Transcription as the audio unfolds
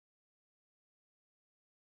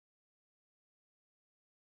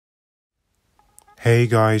Hey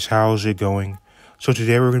guys, how's it going? So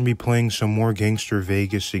today we're going to be playing some more Gangstar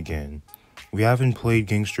Vegas again. We haven't played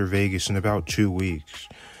Gangstar Vegas in about 2 weeks.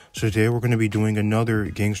 So today we're going to be doing another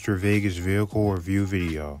Gangstar Vegas Vehicle review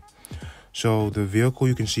video. So the vehicle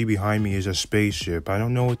you can see behind me is a spaceship. I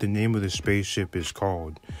don't know what the name of the spaceship is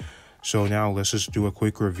called. So now let's just do a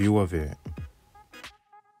quick review of it.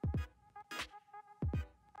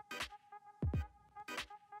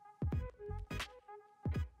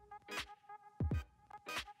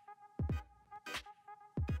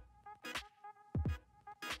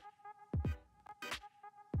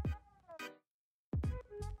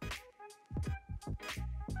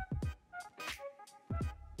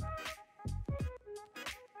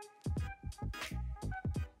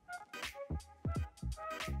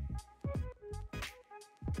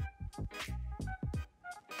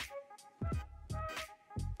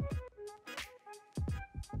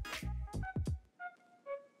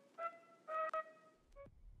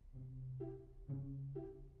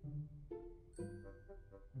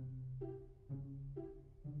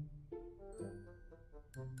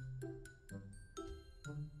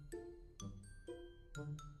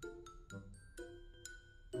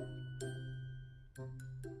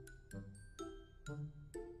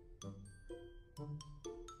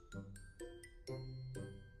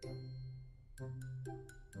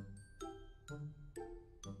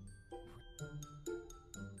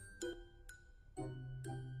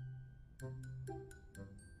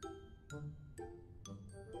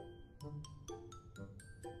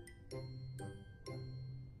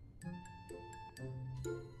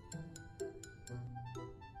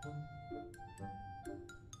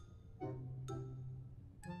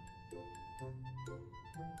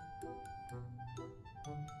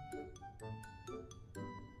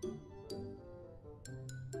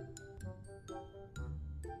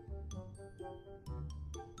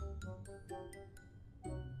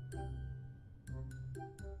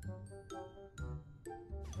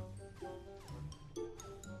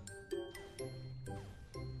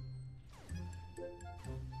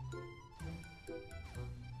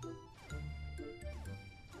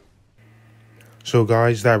 So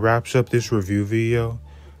guys, that wraps up this review video.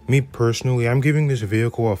 Me personally, I'm giving this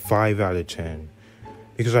vehicle a 5 out of 10.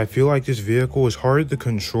 Because I feel like this vehicle is hard to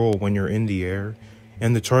control when you're in the air,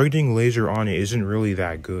 and the targeting laser on it isn't really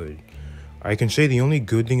that good. I can say the only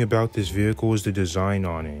good thing about this vehicle is the design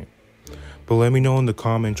on it. But let me know in the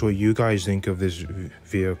comments what you guys think of this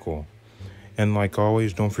vehicle. And like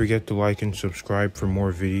always, don't forget to like and subscribe for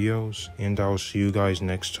more videos, and I'll see you guys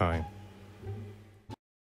next time.